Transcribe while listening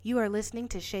You are listening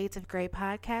to Shades of Grey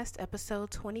Podcast,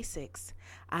 episode 26.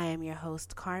 I am your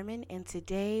host, Carmen, and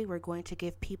today we're going to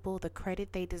give people the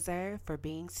credit they deserve for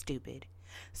being stupid.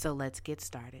 So let's get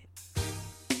started.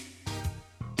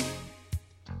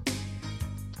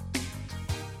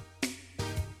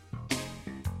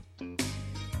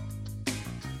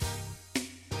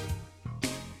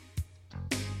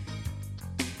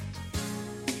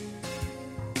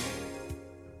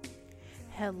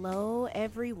 Hello,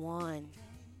 everyone.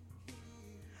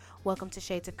 Welcome to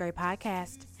Shades of Grey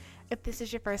Podcast. If this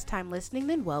is your first time listening,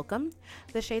 then welcome.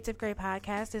 The Shades of Grey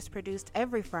Podcast is produced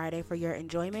every Friday for your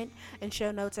enjoyment, and show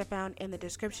notes are found in the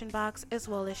description box as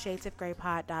well as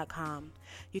shadesofgraypod.com.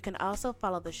 You can also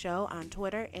follow the show on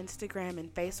Twitter, Instagram,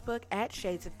 and Facebook at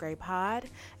Shades of Grey Pod,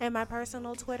 and my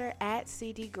personal Twitter at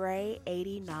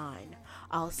cdgray89.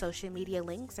 All social media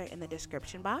links are in the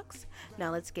description box. Now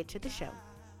let's get to the show.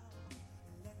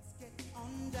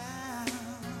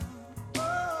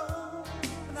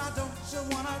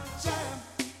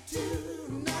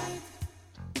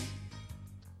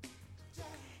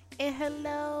 And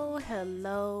hello.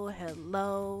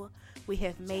 We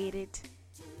have made it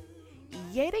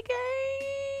yet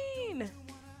again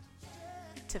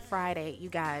to Friday, you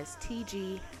guys.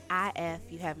 TGIF,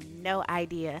 you have no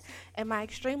idea. Am I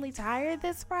extremely tired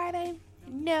this Friday?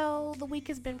 No, the week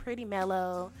has been pretty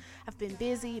mellow. I've been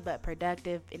busy but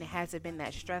productive, and it hasn't been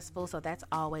that stressful, so that's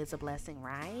always a blessing,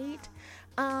 right?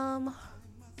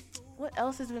 What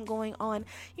else has been going on?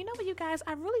 You know what, you guys?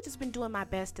 I've really just been doing my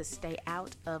best to stay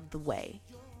out of the way.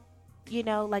 You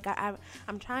know, like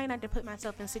I'm trying not to put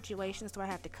myself in situations where I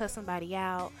have to cuss somebody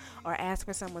out or ask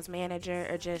for someone's manager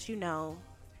or just,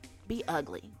 be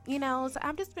ugly. So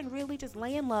I've just been really just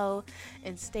laying low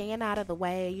and staying out of the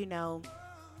way.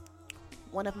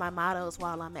 One of my mottos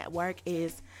while I'm at work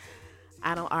is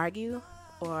I don't argue,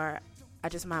 or I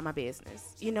just mind my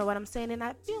business. You know what I'm saying? And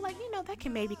I feel like, that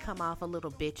can maybe come off a little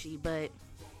bitchy, but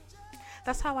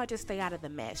that's how I just stay out of the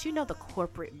mess. The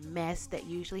corporate mess that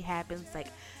usually happens, like,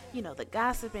 the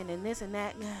gossiping and this and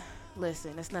that.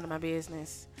 Listen, it's none of my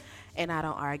business, and I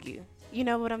don't argue. You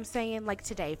know what I'm saying? Like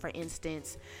today, for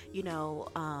instance,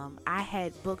 I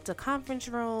had booked a conference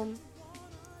room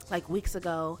like weeks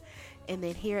ago, and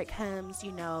then here it comes,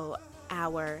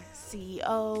 our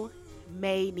CEO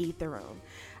may need the room.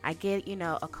 I get,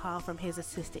 a call from his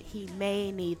assistant. He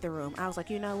may need the room. I was like,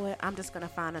 you know what? I'm just going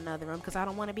to find another room because I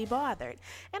don't want to be bothered.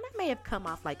 And I may have come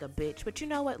off like a bitch, but you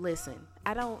know what? Listen,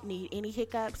 I don't need any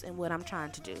hiccups in what I'm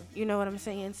trying to do. You know what I'm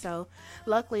saying? So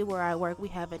luckily where I work, we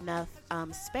have enough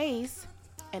space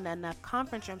and enough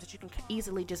conference rooms that you can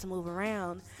easily just move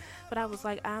around. But I was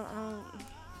like,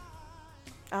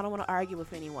 I don't want to argue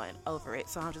with anyone over it,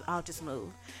 so I'll just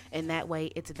move. And that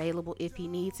way it's available if he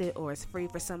needs it, or it's free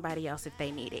for somebody else if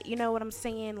they need it. You know what I'm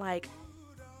saying? Like,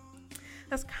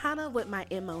 that's kind of what my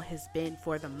MO has been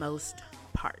for the most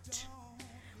part.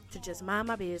 To just mind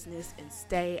my business and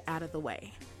stay out of the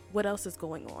way. What else is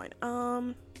going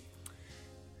on?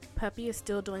 Puppy is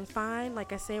still doing fine.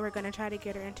 Like I say, we're going to try to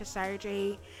get her into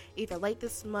surgery either late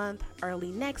this month,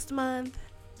 early next month.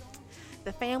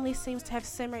 The family seems to have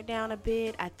simmered down a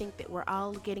bit. I think that we're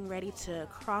all getting ready to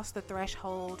cross the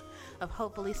threshold of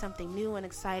hopefully something new and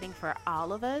exciting for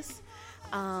all of us.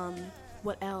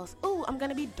 What else? Oh, I'm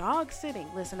going to be dog sitting.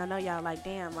 Listen, I know y'all like,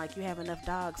 damn, like you have enough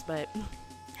dogs, but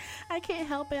I can't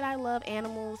help it. I love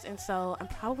animals, and so I'm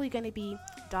probably going to be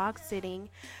dog sitting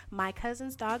my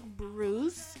cousin's dog,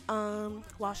 Bruce,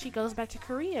 while she goes back to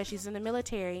Korea. She's in the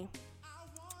military.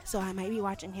 So I might be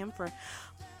watching him for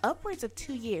upwards of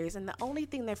 2 years, and the only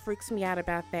thing that freaks me out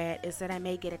about that is that I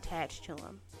may get attached to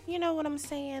him. You know what I'm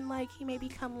saying? Like, he may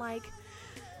become like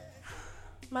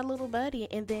my little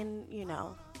buddy, and then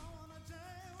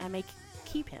I may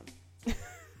keep him.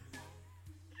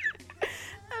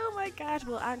 Oh my gosh.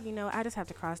 Well, I just have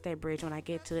to cross that bridge when I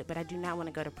get to it, but I do not want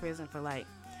to go to prison for like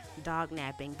dog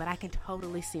napping, but I can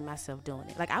totally see myself doing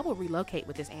it. Like, I will relocate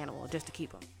with this animal just to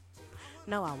keep him.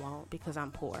 No, I won't, because I'm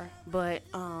poor, but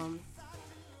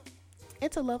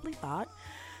it's a lovely thought.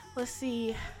 Let's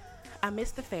see. I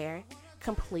missed the fair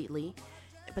completely,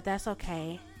 but that's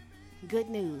okay. Good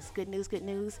news.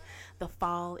 The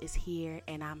fall is here,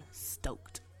 and I'm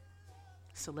stoked.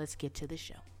 So let's get to the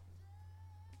show.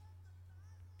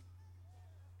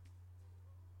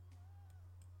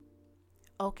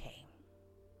 Okay.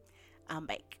 I'm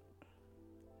back.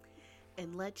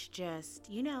 And let's just,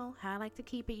 how I like to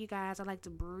keep it, you guys. I like to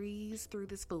breeze through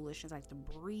this foolishness. I like to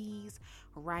breeze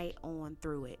right on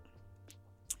through it.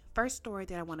 First story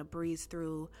that I want to breeze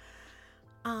through,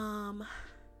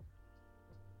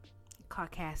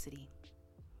 Caucasity.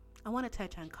 I want to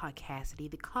touch on caucasity,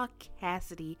 the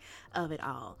caucasity of it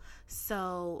all.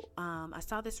 So I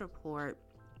saw this report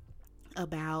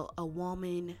about a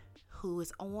woman who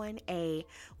is on a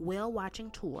whale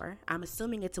watching tour. I'm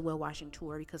assuming it's a whale watching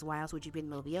tour because why else would you be in the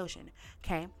middle of the ocean?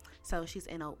 Okay, so she's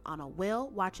on a whale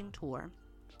watching tour,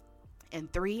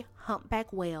 and 3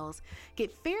 humpback whales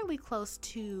get fairly close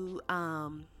to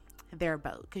their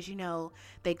boat, because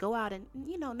they go out and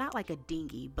not like a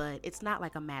dinghy, but it's not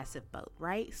like a massive boat,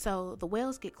 right? So the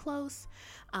whales get close.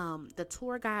 The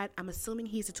tour guide, I'm assuming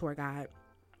he's a tour guide,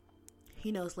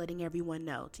 is letting everyone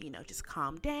know to just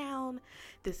calm down,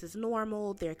 this is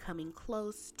normal, they're coming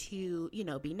close to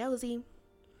be nosy,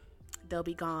 they'll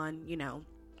be gone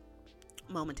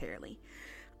momentarily.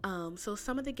 So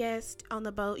some of the guests on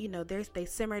the boat, they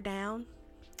simmer down,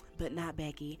 but not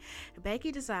Becky.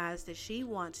 Becky decides that she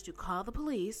wants to call the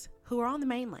police, who are on the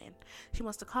mainland. She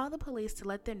wants to call the police to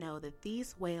let them know that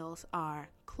these whales are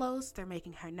close. They're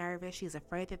making her nervous. She's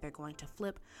afraid that they're going to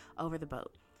flip over the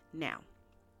boat. Now,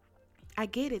 I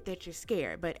get it that you're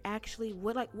scared, but actually,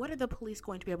 what are the police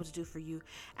going to be able to do for you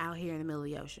out here in the middle of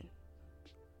the ocean?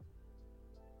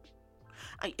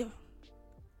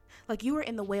 Like, you are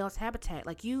in the whale's habitat.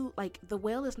 Like, the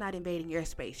whale is not invading your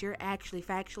space. You're actually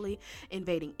factually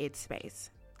invading its space.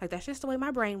 Like, that's just the way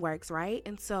my brain works, right?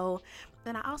 And so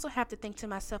then I also have to think to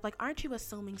myself, like, aren't you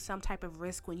assuming some type of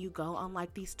risk when you go on,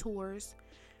 like, these tours?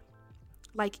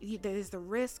 Like, there's the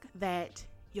risk that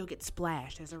you'll get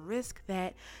splashed. There's a risk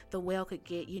that the whale could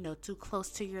get, too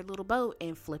close to your little boat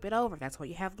and flip it over. That's why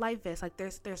you have life vests. Like,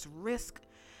 there's risk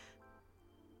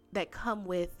that come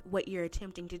with what you're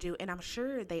attempting to do. And I'm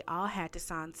sure they all had to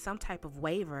sign some type of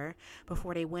waiver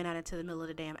before they went out into the middle of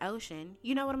the damn ocean.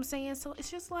 You know what I'm saying? So it's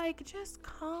just like, just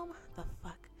calm the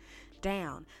fuck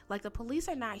down. Like, the police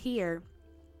are not here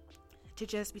to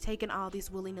just be taking all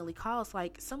these willy-nilly calls.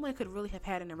 Like, someone could really have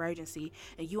had an emergency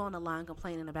and you on the line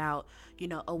complaining about,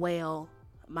 a whale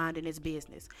minding its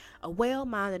business. A whale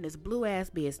minding its blue ass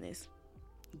business.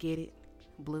 Get it?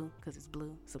 Blue, because it's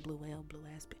blue. It's a blue whale, blue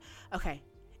ass. Okay.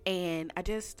 And I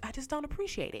just don't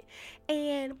appreciate it.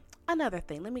 And another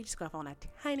thing, let me just go off on a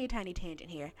tiny tangent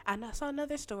here. I saw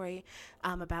another story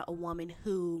about a woman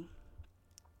who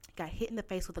got hit in the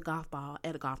face with a golf ball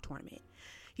at a golf tournament.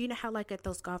 You know how, like, at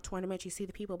those golf tournaments, you see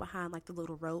the people behind, like, the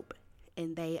little rope,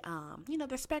 and they,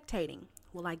 they're spectating.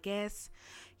 Well, I guess,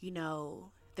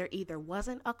 there either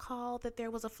wasn't a call that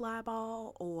there was a fly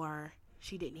ball, or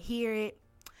she didn't hear it,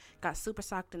 got super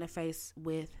socked in the face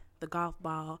with the golf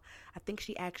ball. I think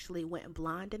she actually went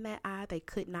blind in that eye. They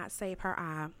could not save her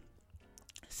eye.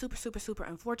 Super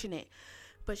unfortunate.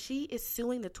 But she is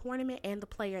suing the tournament and the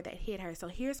player that hit her. So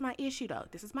here's my issue, though.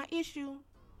 This is my issue.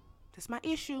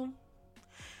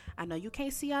 I know you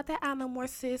can't see out that eye no more,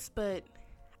 sis, but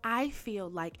I feel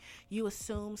like you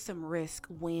assume some risk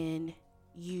when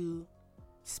you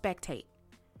spectate.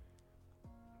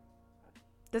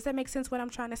 Does that make sense what I'm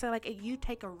trying to say? Like, you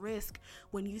take a risk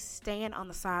when you stand on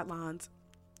the sidelines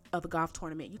of a golf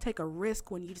tournament. You take a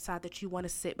risk when you decide that you want to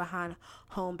sit behind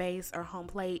home base or home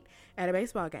plate at a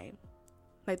baseball game.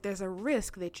 Like, there's a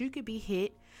risk that you could be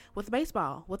hit with a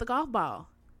baseball, with a golf ball.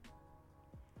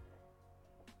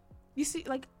 You see,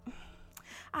 like,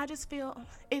 I just feel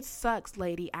it sucks,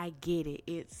 lady. I get it.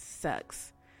 It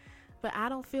sucks. But I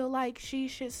don't feel like she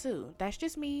should sue. That's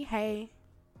just me. Hey,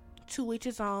 to each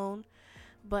his own.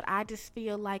 But I just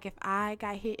feel like if I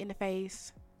got hit in the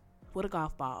face with a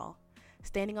golf ball,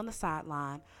 standing on the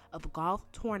sideline of a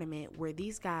golf tournament where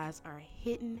these guys are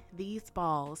hitting these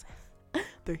balls,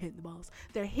 they're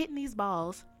hitting these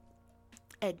balls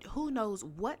at who knows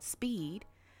what speed,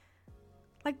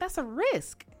 like, that's a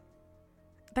risk.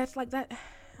 That's like that.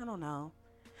 I don't know.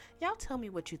 Y'all tell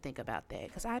me what you think about that,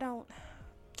 because I don't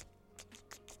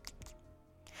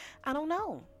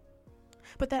know.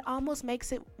 But that almost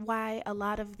makes it why a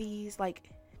lot of these, like,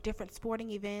 different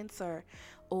sporting events or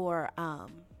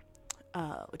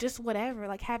just whatever,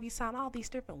 like, have you sign all these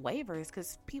different waivers,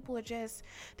 because people are just,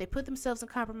 they put themselves in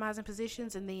compromising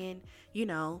positions, and then,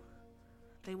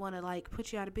 they want to, like,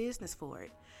 put you out of business for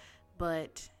it.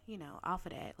 But, off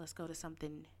of that, let's go to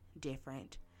something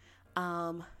different.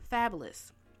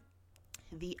 Fabolous,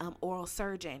 the oral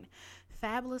surgeon.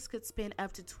 Fabolous could spend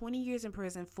up to 20 years in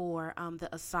prison for the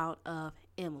assault of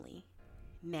Emily.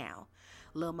 Now,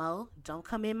 Lil Mo, don't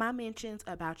come in my mentions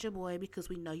about your boy, because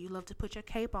we know you love to put your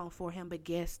cape on for him, but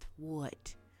guess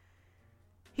what?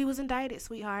 He was indicted,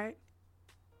 sweetheart.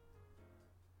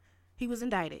 He was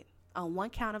indicted on 1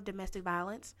 count of domestic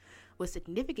violence with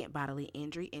significant bodily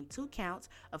injury and 2 counts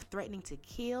of threatening to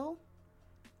kill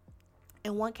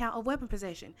and 1 count of weapon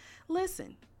possession.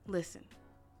 Listen.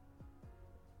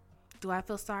 Do I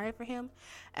feel sorry for him?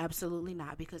 Absolutely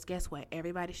not. Because guess what?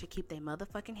 Everybody should keep their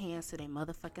motherfucking hands to their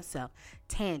motherfucking self.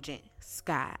 Tangent,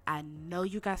 Sky. I know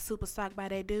you got super socked by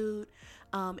that dude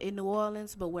in New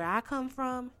Orleans, but where I come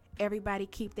from, everybody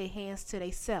keep their hands to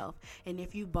themselves. And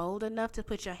if you bold enough to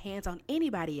put your hands on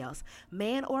anybody else,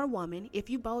 man or woman, if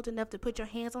you bold enough to put your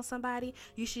hands on somebody,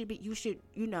 you should be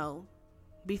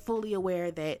fully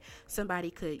aware that somebody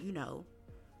could,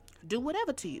 do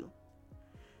whatever to you.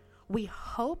 We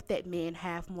hope that men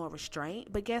have more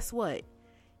restraint, but guess what?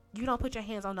 You don't put your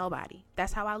hands on nobody.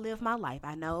 That's how I live my life.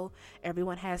 I know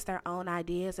everyone has their own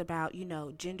ideas about,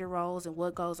 gender roles and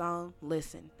what goes on.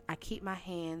 Listen, I keep my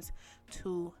hands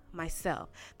to myself.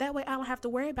 That way I don't have to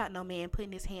worry about no man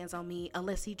putting his hands on me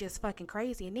unless he just fucking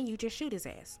crazy, and then you just shoot his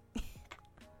ass.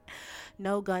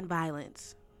 No gun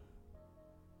violence.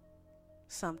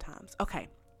 Sometimes. Okay.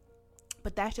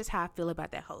 But that's just how I feel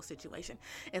about that whole situation.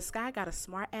 And Sky got a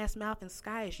smart ass mouth, and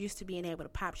Sky is used to being able to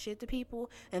pop shit to people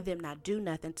and them not do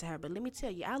nothing to her. But let me tell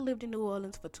you, I lived in New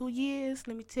Orleans for 2 years.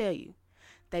 Let me tell you,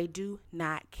 they do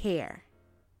not care.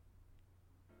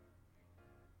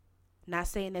 Not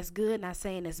saying that's good, not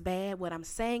saying that's bad. What I'm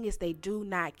saying is they do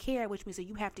not care, which means that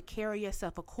you have to carry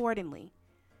yourself accordingly.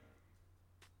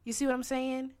 You see what I'm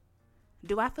saying?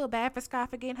 Do I feel bad for Sky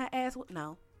for getting her ass?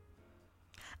 No.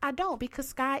 I don't, because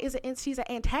Sky she's an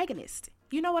antagonist.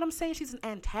 You know what I'm saying? She's an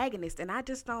antagonist, and I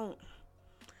don't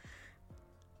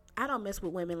mess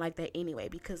with women like that anyway,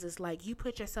 because it's like you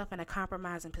put yourself in a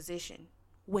compromising position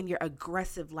when you're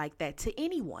aggressive like that to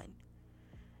anyone.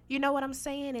 You know what I'm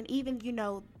saying? And even,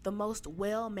 the most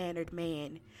well-mannered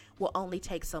man will only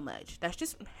take so much. That's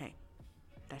just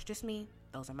me.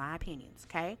 Those are my opinions,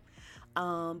 okay?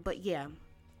 But yeah,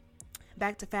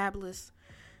 back to Fabulous.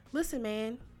 Listen,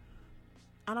 man.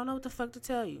 I don't know what the fuck to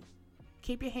tell you.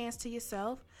 Keep your hands to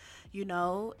yourself.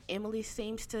 Emily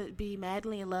seems to be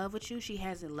madly in love with you. She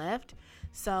hasn't left.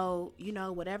 So,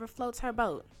 whatever floats her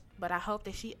boat. But I hope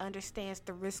that she understands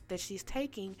the risk that she's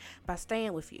taking by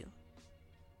staying with you.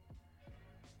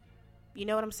 You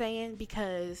know what I'm saying?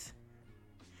 Because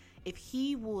if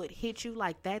he would hit you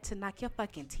like that to knock your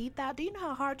fucking teeth out, do you know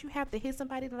how hard you have to hit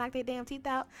somebody to knock their damn teeth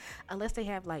out? Unless they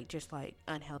have just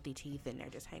unhealthy teeth and they're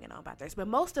just hanging on by theirs. But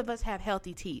most of us have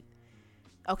healthy teeth.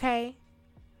 Okay?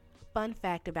 Fun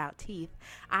fact about teeth,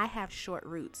 I have short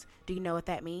roots. Do you know what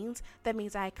that means? That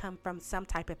means I come from some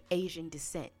type of Asian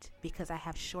descent because I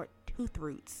have short tooth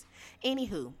roots.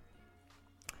 Anywho,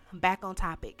 back on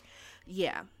topic.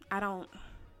 Yeah,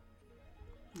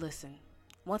 listen.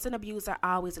 Once an abuser,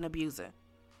 always an abuser.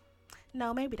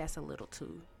 No, maybe that's a little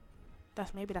too cut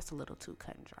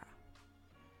and dry.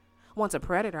 Once a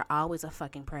predator, always a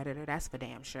fucking predator. That's for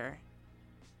damn sure.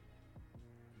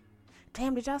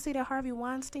 Damn, did y'all see that Harvey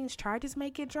Weinstein's charges may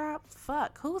get dropped?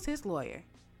 Fuck, who's his lawyer?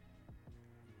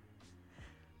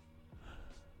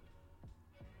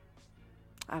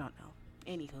 I don't know.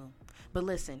 Anywho. But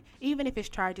listen, even if his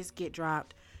charges get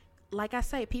dropped, like I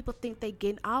say, people think they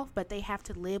getting off, but they have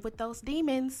to live with those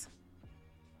demons.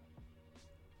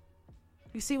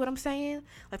 You see what I'm saying?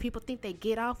 Like, people think they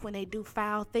get off when they do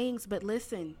foul things, but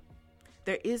listen,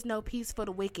 there is no peace for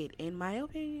the wicked, in my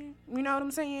opinion. You know what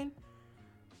I'm saying?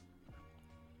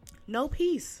 No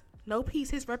peace. No peace.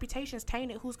 His reputation's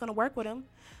tainted. Who's going to work with him?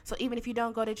 So even if you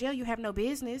don't go to jail, you have no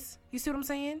business. You see what I'm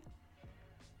saying?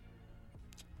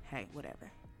 Hey,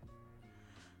 whatever.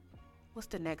 What's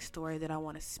the next story that I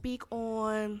want to speak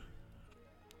on?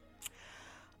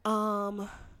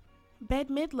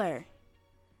 Bette Midler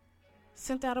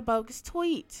sent out a bogus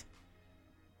tweet.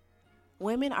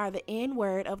 Women are the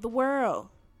N-word of the world.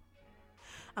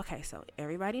 Okay, so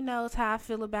everybody knows how I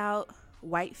feel about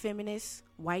white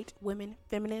women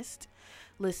feminists.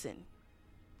 Listen,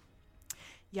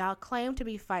 y'all claim to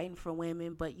be fighting for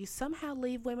women, but you somehow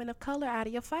leave women of color out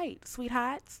of your fight,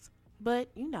 sweethearts. But,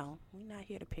 we're not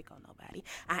here to pick on nobody.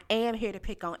 I am here to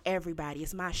pick on everybody.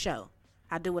 It's my show.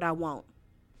 I do what I want.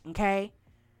 Okay?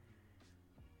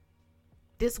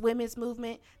 This women's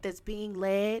movement that's being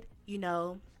led,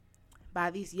 by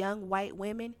these young white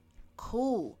women,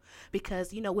 cool.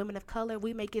 Because, women of color,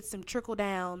 we may get some trickle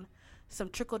down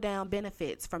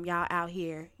benefits from y'all out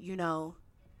here,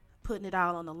 putting it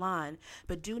all on the line.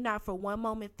 But do not for one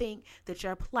moment think that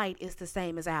your plight is the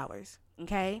same as ours.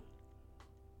 Okay?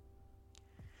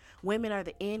 Women are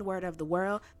the N-word of the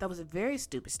world. That was a very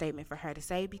stupid statement for her to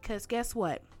say, because guess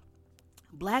what?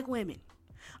 Black women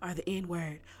are the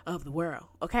N-word of the world,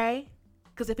 okay?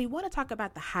 Because if we want to talk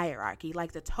about the hierarchy,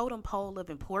 like the totem pole of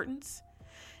importance,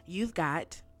 you've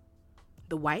got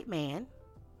the white man,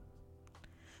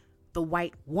 the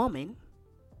white woman,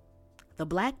 the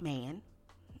black man,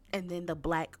 and then the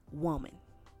black woman,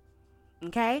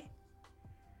 okay?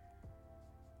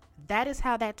 That is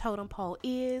how that totem pole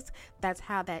is. That's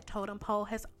how that totem pole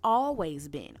has always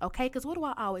been. Okay? Because what do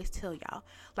I always tell y'all?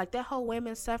 Like that whole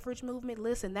women's suffrage movement,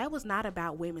 listen, that was not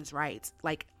about women's rights.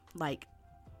 Like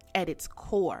at its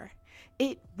core.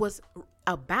 It was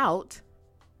about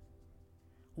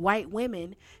white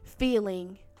women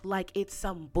feeling like it's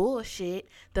some bullshit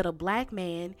that a black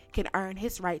man can earn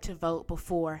his right to vote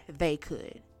before they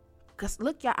could. Because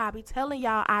look, y'all, I be telling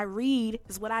y'all, I read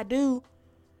is what I do.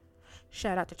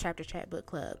 Shout out to Chapter Chat Book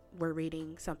Club. We're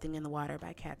reading Something in the Water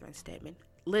by Catherine Stedman.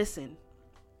 Listen,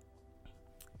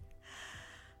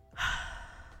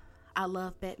 I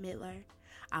love Bette Midler.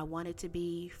 I wanted to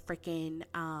be freaking,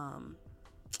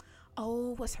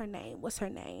 what's her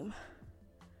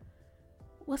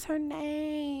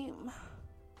name?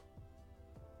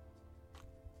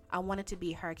 I wanted to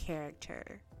be her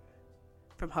character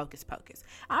from Hocus Pocus.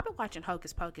 I've been watching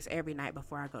Hocus Pocus every night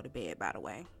before I go to bed, by the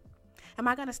way. Am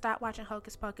I going to stop watching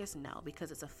Hocus Pocus? No,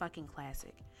 because it's a fucking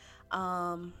classic.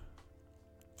 But,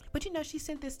 she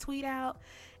sent this tweet out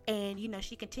and,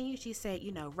 she continued. She said,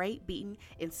 raped, beaten,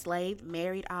 enslaved,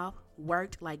 married off,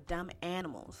 worked like dumb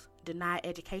animals, denied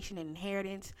education and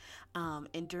inheritance,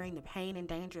 enduring the pain and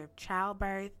danger of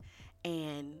childbirth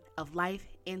and of life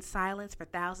in silence for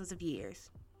thousands of years.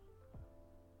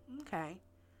 Okay.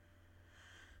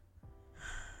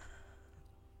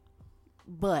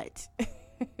 But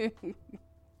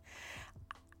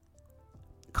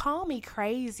call me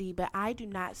crazy, but I do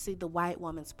not see the white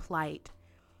woman's plight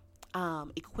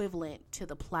equivalent to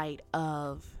the plight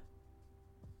of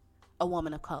a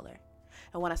woman of color.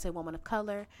 And when I say woman of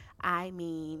color, I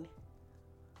mean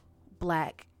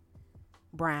black,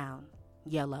 brown,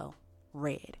 yellow,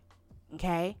 red.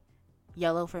 Okay?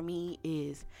 Yellow for me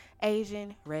is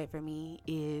Asian. Red for me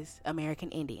is American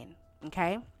Indian.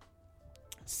 Okay?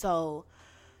 So,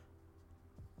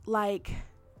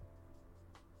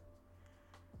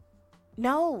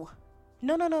 no.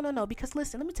 Because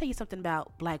listen, let me tell you something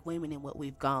about black women and what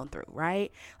we've gone through,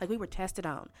 right? Like we were tested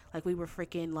on, like we were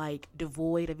freaking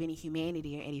devoid of any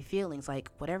humanity or any feelings,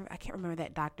 whatever. I can't remember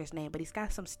that doctor's name, but he's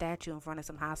got some statue in front of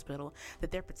some hospital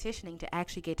that they're petitioning to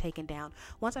actually get taken down.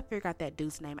 Once I figure out that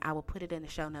dude's name, I will put it in the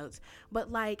show notes. But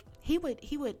he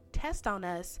would test on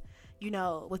us,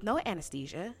 with no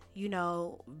anesthesia,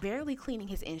 barely cleaning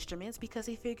his instruments because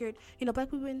he figured,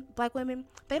 black women,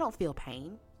 they don't feel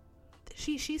pain.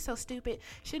 She's so stupid.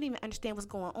 She didn't even understand what's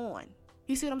going on.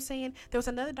 You see what I'm saying? There was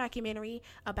another documentary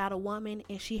about a woman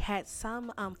and she had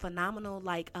some phenomenal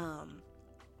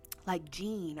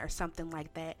gene or something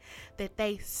like that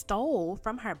they stole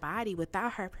from her body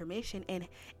without her permission, and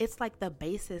it's the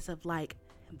basis of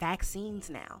vaccines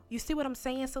now. You see what I'm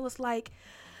saying? So it's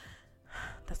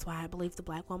that's why I believe the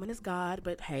black woman is God.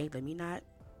 But hey, let me not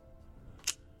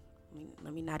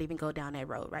even go down that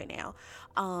road right now.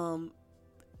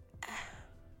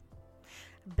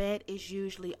 Bet is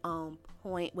usually on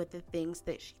point with the things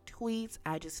that she tweets.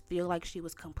 I just feel like she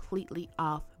was completely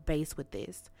off base with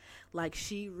this.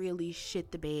 She really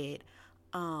shit the bed.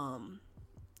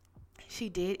 She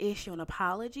did issue an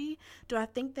apology. Do I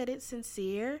think that it's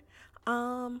sincere?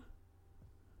 I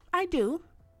do.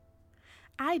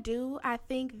 I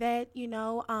think that,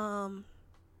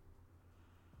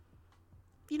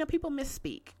 people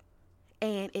misspeak.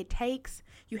 And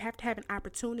you have to have an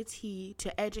opportunity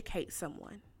to educate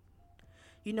someone.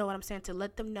 You know what I'm saying? To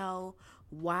let them know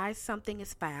why something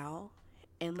is foul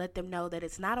and let them know that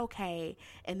it's not okay,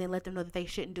 and then let them know that they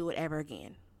shouldn't do it ever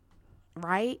again.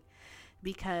 Right?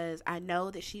 Because I know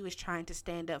that she was trying to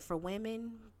stand up for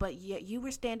women, but yet you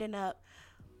weren't standing up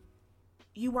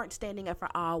for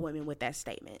all women with that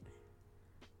statement.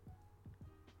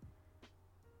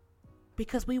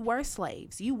 Because we were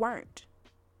slaves. You weren't.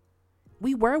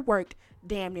 We were worked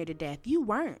damn near to death. You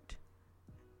weren't.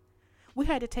 We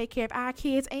had to take care of our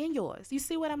kids and yours. You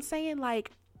see what I'm saying? I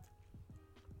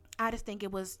just think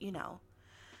it was,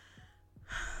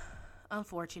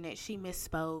 unfortunate. She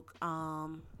misspoke.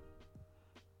 And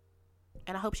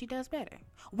I hope she does better.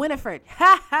 Winifred.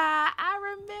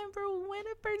 I remember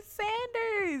Winifred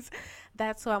Sanders.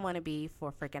 That's who I want to be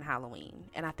for freaking Halloween.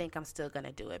 And I think I'm still going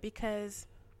to do it because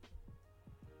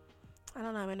I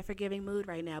don't know, I'm in a forgiving mood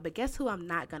right now. But guess who I'm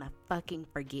not going to fucking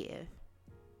forgive?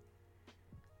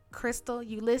 Crystal,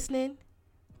 you listening?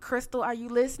 Crystal, are you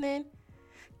listening?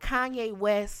 Kanye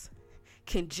West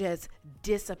can just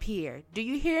disappear. Do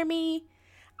you hear me?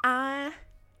 I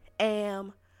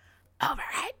am over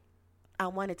it. I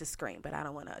wanted to scream, but I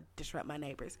don't want to disrupt my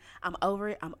neighbors. I'm over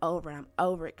it. I'm over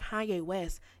it. Kanye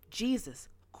West, Jesus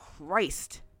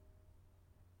Christ.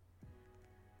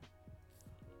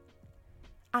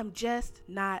 I'm just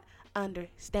not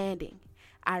understanding.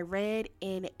 I read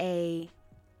in a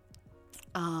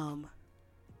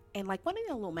in like one of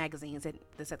the little magazines that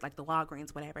said like the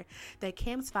Walgreens, whatever, that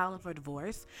Kim's filing for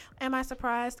divorce. Am I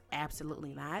surprised?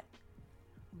 Absolutely not.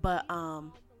 But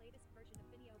um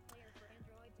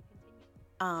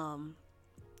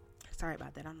sorry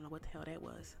about that. I don't know what the hell that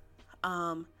was.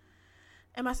 Am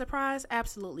I surprised?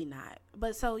 Absolutely not.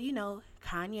 But so,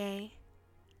 Kanye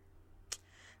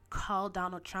called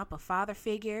Donald Trump a father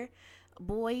figure.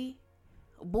 Boy,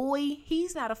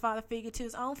 he's not a father figure to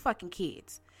his own fucking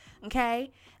kids.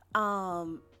 Okay?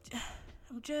 I'm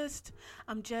just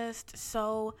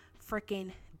so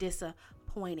freaking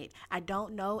disappointed. I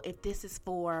don't know if this is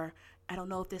for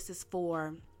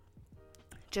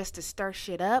just to stir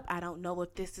shit up. I don't know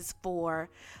if this is for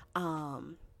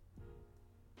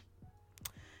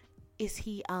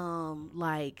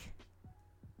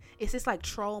is this like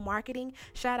troll marketing?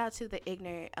 Shout out to the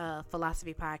Ignorant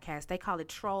Philosophy podcast. They call it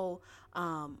troll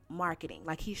marketing.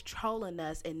 Like he's trolling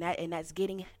us, and that's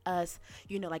getting us,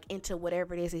 like into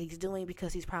whatever it is that he's doing,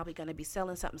 because he's probably going to be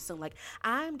selling something soon. Like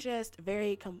I'm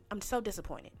so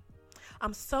disappointed.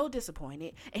 I'm so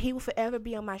disappointed, and he will forever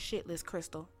be on my shit list,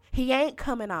 Crystal. He ain't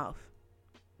coming off.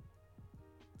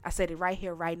 I said it right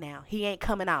here, right now. He ain't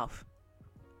coming off.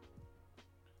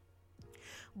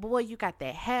 Boy, you got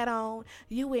that hat on.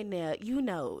 You in there,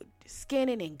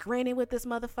 skinning and grinning with this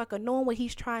motherfucker, knowing what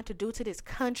he's trying to do to this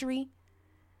country.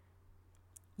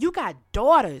 You got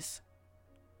daughters.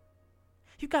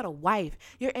 You got a wife.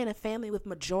 You're in a family with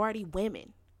majority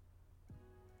women.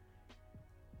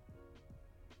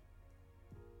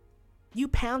 You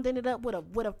pounding it up with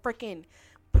a freaking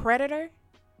predator?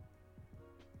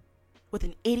 With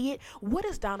an idiot? What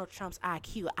is Donald Trump's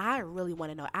IQ? I really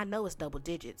want to know. I know it's double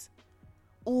digits.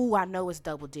 Ooh, I know it's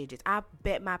double digits. I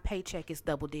bet my paycheck is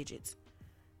double digits.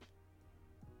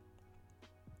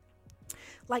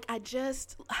 Like, I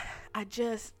just,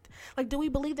 like, do we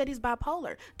believe that he's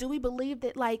bipolar? Do we believe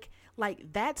that, like,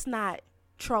 that's not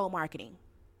troll marketing?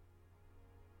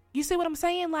 You see what I'm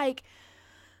saying? Like,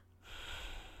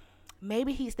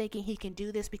 maybe he's thinking he can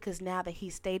do this because now that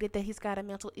he stated that he's got a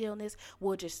mental illness,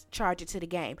 we'll just charge it to the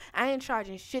game. I ain't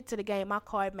charging shit to the game. My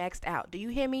card maxed out. Do you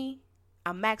hear me?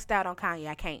 I'm maxed out on Kanye.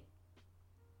 I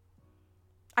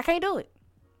can't do it.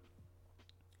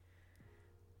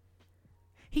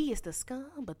 He is the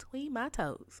scum between my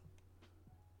toes.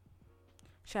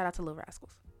 Shout out to Lil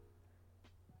Rascals.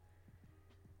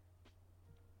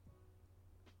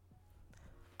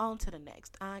 On to the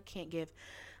next. I can't give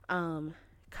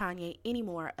Kanye any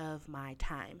more of my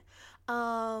time.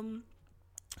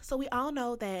 So we all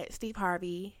know that Steve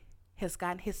Harvey has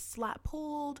gotten his slot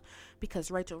pulled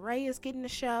because Rachel Ray is getting the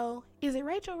show. Is it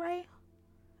Rachel Ray?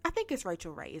 I think it's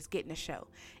Rachel Ray is getting a show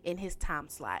in his time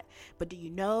slot. But do you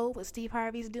know what Steve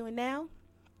Harvey's doing now?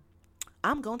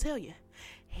 I'm going to tell you.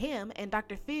 Him and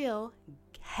Dr. Phil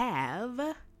have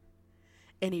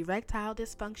an erectile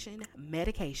dysfunction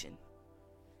medication.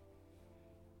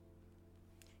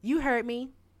 You heard me.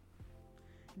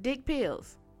 Dick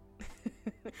pills.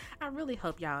 I really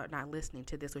hope y'all are not listening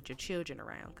to this with your children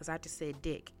around, because I just said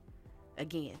dick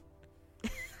again.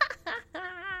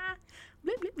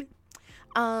 Bleep, bleep,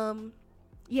 bleep.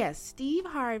 Yes, Steve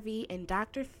Harvey and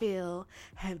Dr. Phil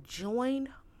have joined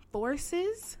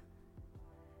forces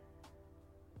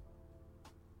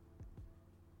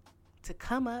to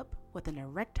come up with an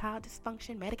erectile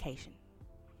dysfunction medication.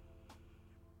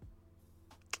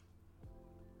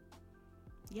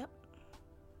 Yep.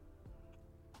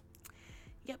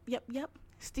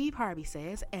 Steve Harvey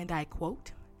says, and I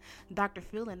quote, Dr.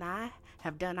 Phil and I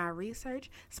have done our research,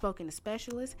 spoken to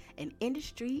specialists and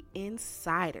industry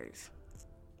insiders,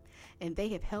 and they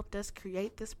have helped us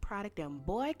create this product. And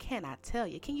boy, can I tell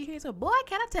you. Can you hear so? Boy,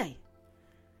 can I tell you.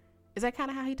 Is that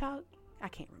kind of how he talked? I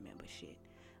can't remember shit.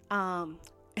 And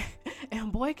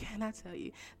boy, can I tell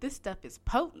you, this stuff is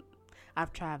potent.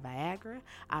 I've tried Viagra.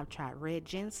 I've tried red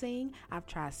ginseng. I've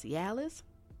tried Cialis.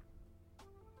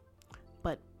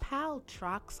 But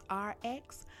Paltrox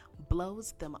RX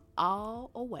blows them all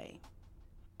away.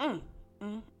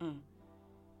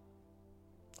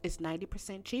 It's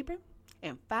 90% cheaper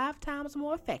and 5 times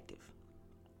more effective.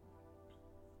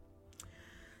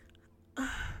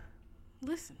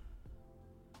 Listen.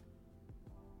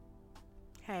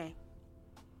 Hey.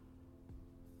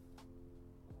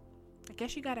 I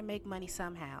guess you gotta make money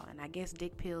somehow, and I guess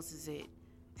dick pills is it.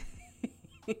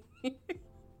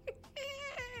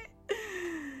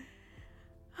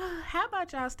 How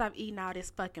about y'all stop eating all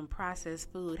this fucking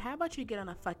processed food? How about you get on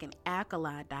a fucking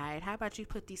alkali diet? How about you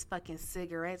put these fucking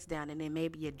cigarettes down and then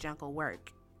maybe your junk will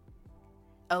work?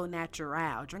 Au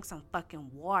natural. Drink some fucking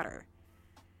water.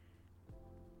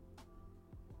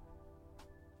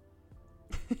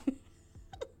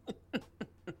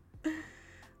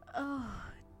 Oh,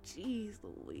 jeez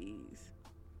Louise.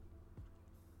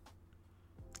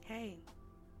 Hey,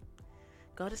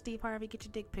 go to Steve Harvey, get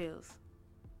your dick pills.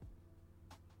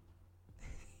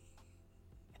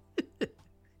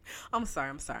 I'm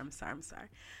sorry.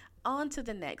 On to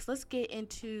the next. Let's get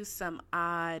into some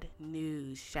odd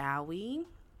news, shall we?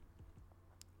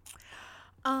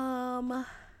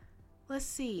 Let's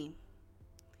see.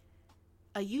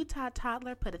 A Utah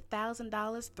toddler put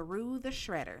 $1,000 through the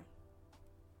shredder.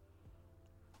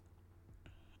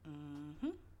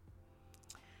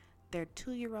 Their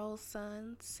 2-year-old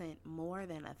son sent more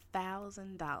than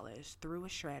 $1,000 through a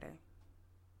shredder.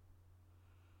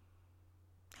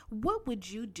 What would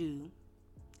you do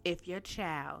if your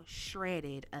child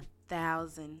shredded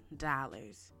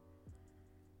 $1,000?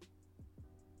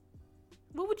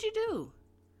 What would you do?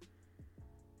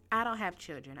 I don't have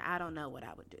children. I don't know what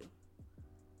I would do.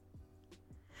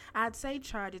 I'd say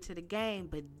charge it to the game,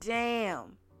 but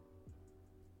damn.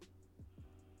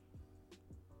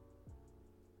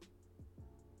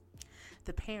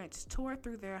 The parents tore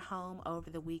through their home over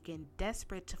the weekend,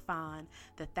 desperate to find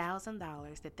the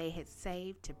 $1,000 that they had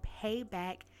saved to pay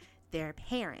back their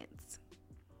parents.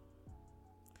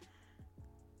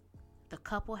 The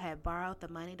couple had borrowed the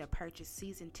money to purchase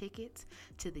season tickets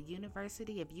to the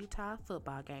University of Utah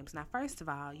football games. Now, first of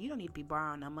all, you don't need to be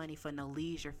borrowing no money for no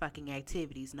leisure fucking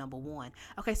activities, number one.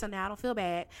 Okay, so now I don't feel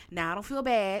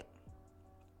bad.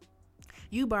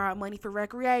 You borrowed money for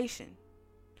recreation.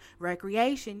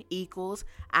 Recreation equals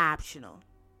optional,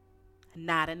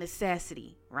 not a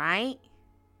necessity, right?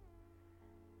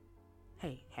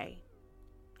 Hey.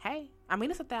 I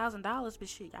mean, it's $1,000, but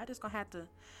shit, y'all just gonna have to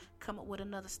come up with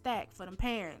another stack for them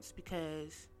parents,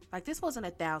 because like this wasn't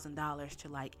 $1,000 to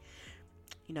like,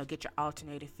 you know, get your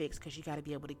alternator fixed, because you got to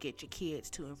be able to get your kids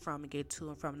to and from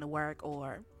the work,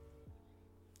 or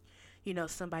you know,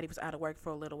 somebody was out of work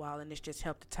for a little while and this just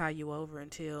helped to tie you over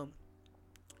until,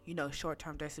 you know,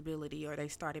 short-term disability, or they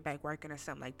started back working or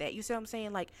something like that. You see what I'm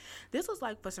saying? Like, this was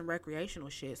like for some recreational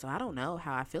shit, so I don't know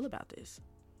how I feel about this.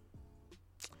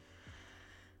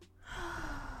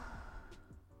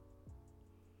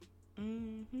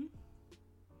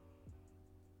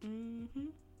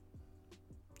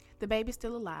 The baby's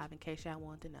still alive, in case y'all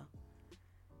wanted to know.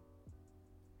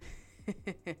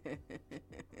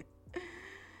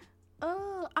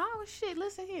 Oh shit,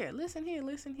 listen here.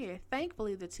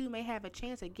 Thankfully, the two may have a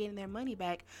chance at getting their money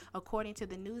back, according to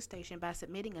the news station, by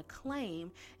submitting a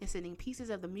claim and sending pieces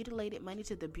of the mutilated money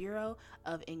to the Bureau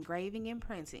of Engraving and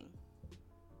Printing.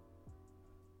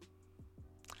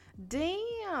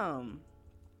 Damn.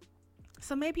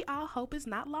 So maybe all hope is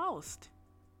not lost.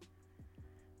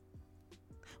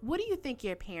 What do you think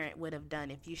your parent would have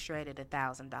done if you shredded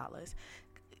 $1,000?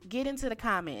 Get into the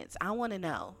comments. I want to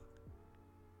know.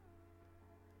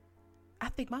 I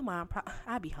think my mom,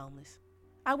 I'd be homeless.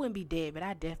 I wouldn't be dead, but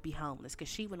I'd definitely be homeless, because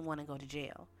she wouldn't want to go to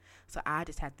jail. So I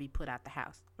just have to be put out the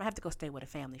house. I have to go stay with a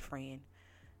family friend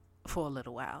for a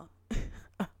little while.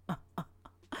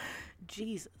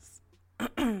 Jesus.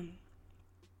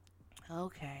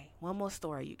 Okay, one more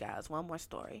story, you guys.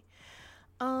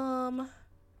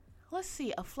 Let's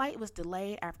see. A flight was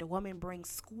delayed after woman brings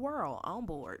squirrel on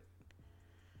board.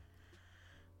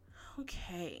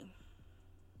 Okay.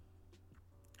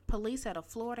 Police at a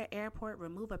Florida airport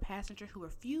remove a passenger who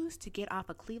refused to get off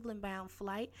a Cleveland-bound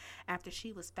flight after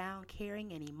she was found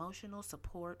carrying an emotional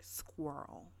support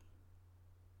squirrel.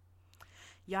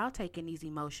 Y'all taking these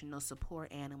emotional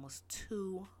support animals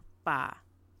too far.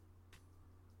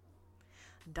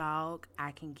 Dog,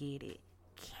 I can get it.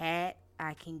 Cat,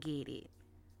 I can get it.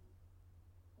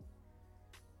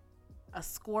 A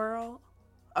squirrel,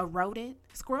 a rodent.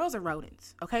 Squirrels are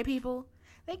rodents, okay, people?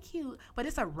 They cute, but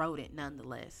it's a rodent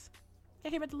nonetheless. You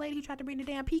hear about the lady who tried to bring the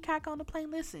damn peacock on the plane?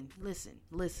 Listen.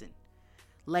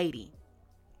 Lady.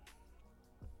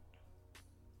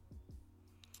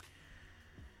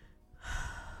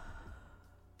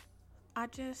 I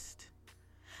just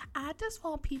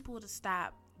want people to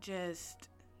stop just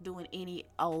doing any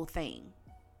old thing.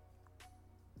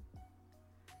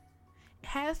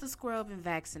 Has the squirrel been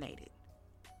vaccinated?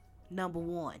 Number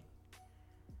one.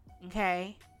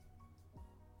 Okay?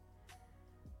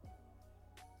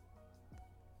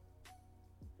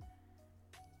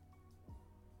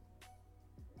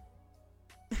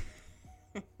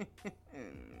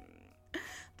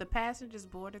 The passengers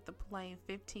boarded the plane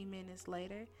 15 minutes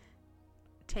later,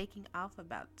 taking off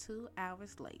about 2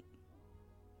 hours late.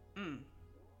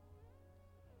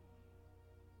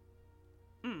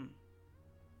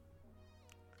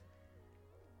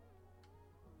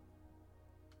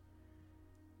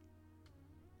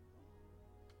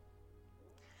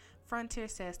 Frontier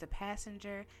says the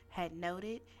passenger had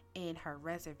noted in her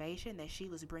reservation that she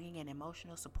was bringing an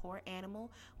emotional support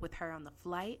animal with her on the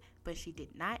flight, but she did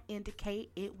not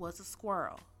indicate it was a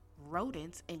squirrel.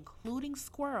 Rodents, including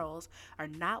squirrels, are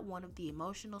not one of the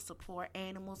emotional support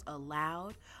animals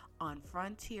allowed on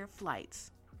Frontier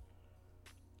flights,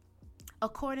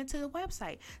 according to the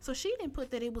website. So she didn't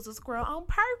put that it was a squirrel on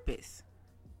purpose.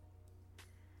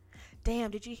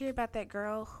 Damn, did you hear about that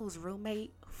girl whose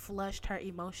roommate flushed her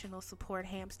emotional support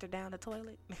hamster down the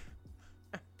toilet?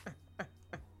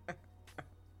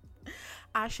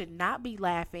 I should not be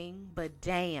laughing, but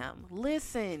damn.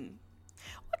 Listen,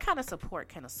 what kind of support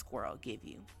can a squirrel give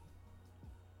you?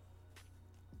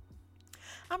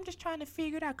 I'm just trying to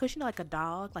figure it out, because, like a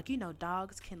dog,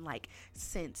 dogs can,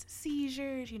 sense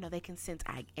seizures, they can sense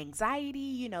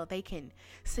anxiety, they can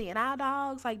see in our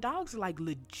dogs, dogs are,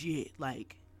 legit,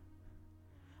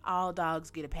 all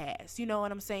dogs get a pass, you know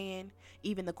what I'm saying?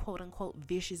 Even the quote-unquote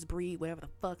vicious breed, whatever the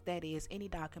fuck that is, any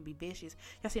dog can be vicious.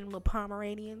 Y'all see them little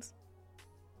Pomeranians?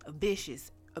 A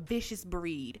vicious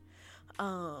breed.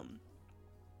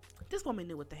 This woman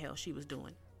knew what the hell she was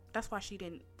doing. That's why she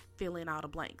didn't fill in all the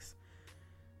blanks.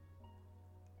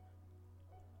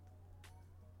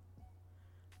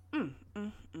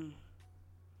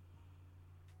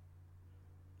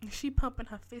 She pumping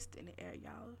her fist in the air,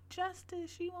 y'all. Justice.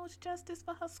 She wants justice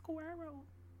for her squirrel.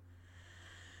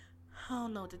 I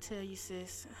don't know what to tell you,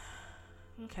 sis.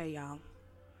 Okay, y'all.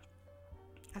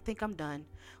 I think I'm done.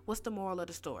 What's the moral of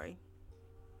the story?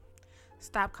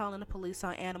 Stop calling the police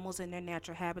on animals in their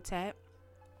natural habitat.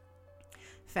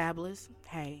 Fabulous.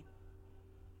 Hey,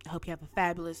 I hope you have a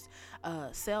fabulous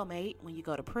cellmate when you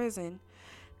go to prison.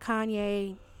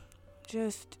 Kanye,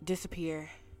 just disappear.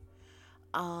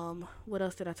 What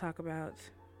else did I talk about?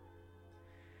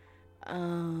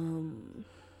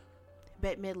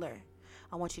 Bette Midler,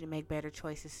 I want you to make better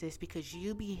choices, sis, because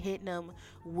you be hitting them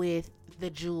with the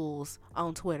jewels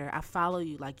on Twitter. I follow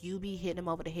you. You be hitting them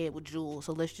over the head with jewels.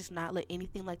 So let's just not let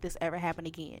anything like this ever happen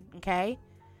again. Okay?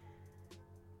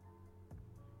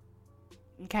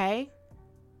 Okay?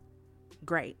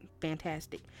 Great.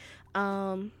 Fantastic.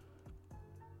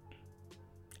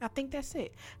 I think that's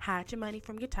it. Hide your money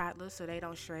from your toddlers so they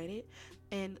don't shred it.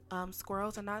 And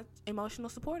squirrels are not emotional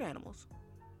support animals.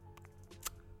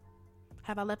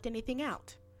 Have I left anything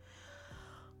out?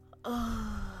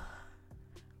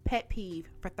 Pet peeve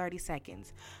for 30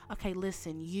 seconds. Okay,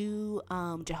 listen, you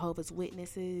Jehovah's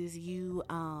Witnesses, you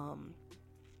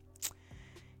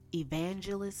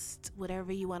evangelists,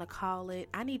 whatever you want to call it,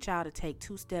 I need y'all to take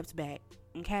 2 steps back,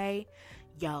 okay?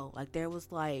 Yo, there was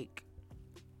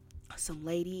some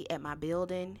lady at my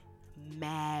building,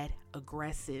 mad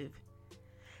aggressive.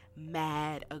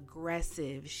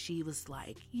 She was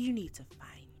like, you need to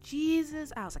find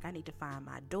Jesus. I was like, I need to find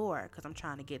my door because I'm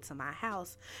trying to get to my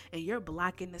house and you're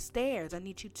blocking the stairs. I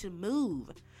need you to move.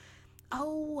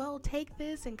 Oh, well, take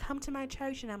this and come to my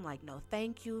church. And I'm like, no,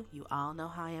 thank you. You all know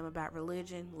how I am about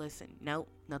religion. Listen, no,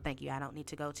 thank you. I don't need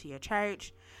to go to your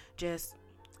church. Just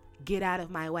get out of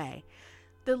my way.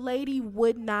 The lady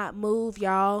would not move,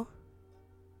 y'all.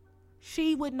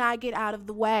 She would not get out of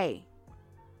the way.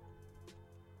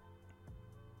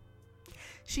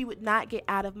 She would not get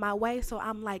out of my way. So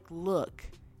I'm like, look,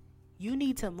 you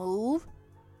need to move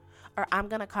or I'm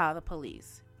going to call the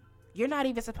police. You're not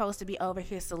even supposed to be over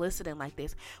here soliciting like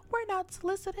this. We're not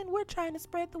soliciting. We're trying to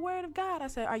spread the word of God. I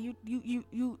said, are you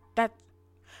that?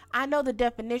 I know the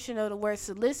definition of the word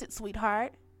solicit,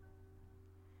 sweetheart.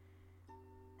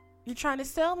 You're trying to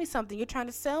sell me something. You're trying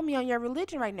to sell me on your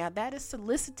religion right now. That is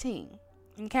soliciting.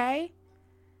 Okay?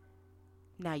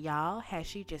 Now, y'all, had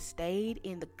she just stayed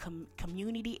in the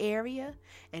community area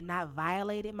and not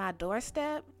violated my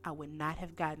doorstep, I would not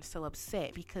have gotten so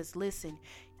upset. Because, listen,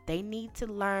 they need to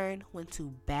learn when to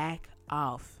back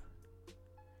off.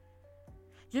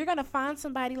 You're going to find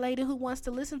somebody later who wants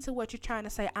to listen to what you're trying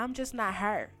to say. I'm just not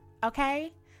her.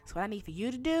 Okay? So what I need for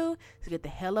you to do is get the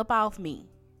hell up off me.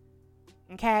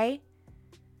 Okay?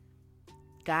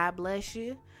 God bless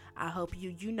you. I hope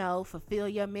you fulfill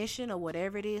your mission or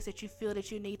whatever it is that you feel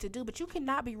that you need to do. But you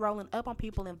cannot be rolling up on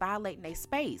people and violating their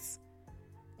space.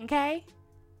 Okay?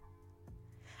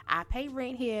 I pay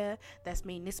rent here. That's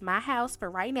mean it's my house for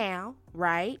right now,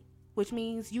 right? Which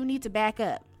means you need to back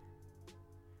up.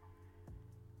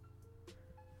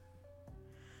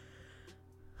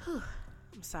 Whew.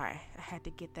 I'm sorry. I had to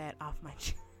get that off my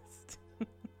chest.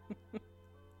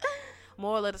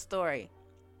 Moral of the story.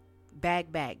 Bag,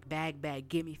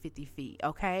 give me 50 feet,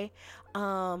 okay?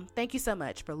 Thank you so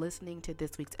much for listening to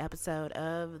this week's episode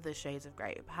of the Shades of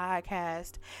Grey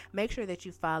podcast. Make sure that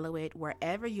you follow it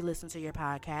wherever you listen to your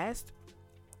podcast.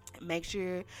 Make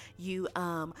sure you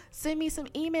send me some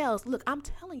emails. Look, I'm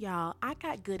telling y'all, I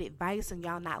got good advice and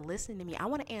y'all not listening to me. I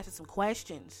want to answer some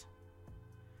questions.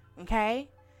 Okay?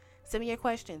 Send me your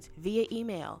questions via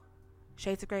email,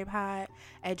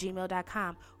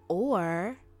 shadesofgraypod@gmail.com,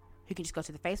 or you can just go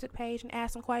to the Facebook page and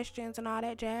ask some questions and all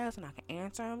that jazz, and I can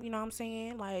answer them. You know what I'm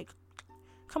saying? Like,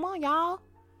 come on, y'all.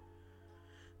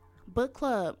 Book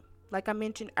club. Like I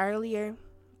mentioned earlier,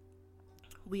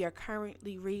 we are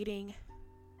currently reading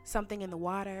Something in the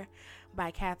Water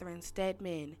by Catherine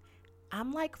Stedman.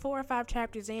 I'm like 4 or 5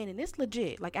 chapters in, and it's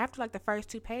legit. Like, after like the first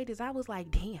 2 pages, I was like,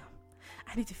 damn,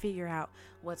 I need to figure out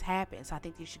what's happened. So I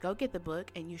think you should go get the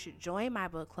book, and you should join my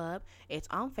book club. It's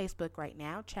on Facebook right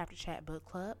now, Chapter Chat Book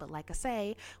Club. But like I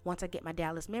say, once I get my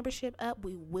Dallas membership up,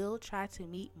 we will try to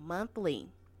meet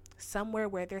monthly somewhere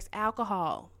where there's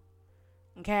alcohol.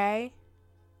 Okay?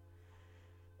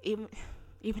 Even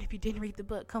if you didn't read the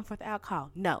book, come for the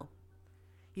alcohol. No.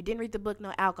 You didn't read the book,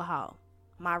 no alcohol.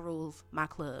 My rules, my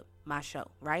club, my show.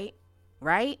 Right?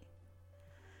 Right?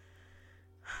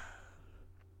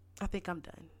 I think I'm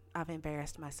done. I've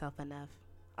embarrassed myself enough.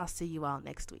 I'll see you all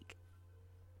next week.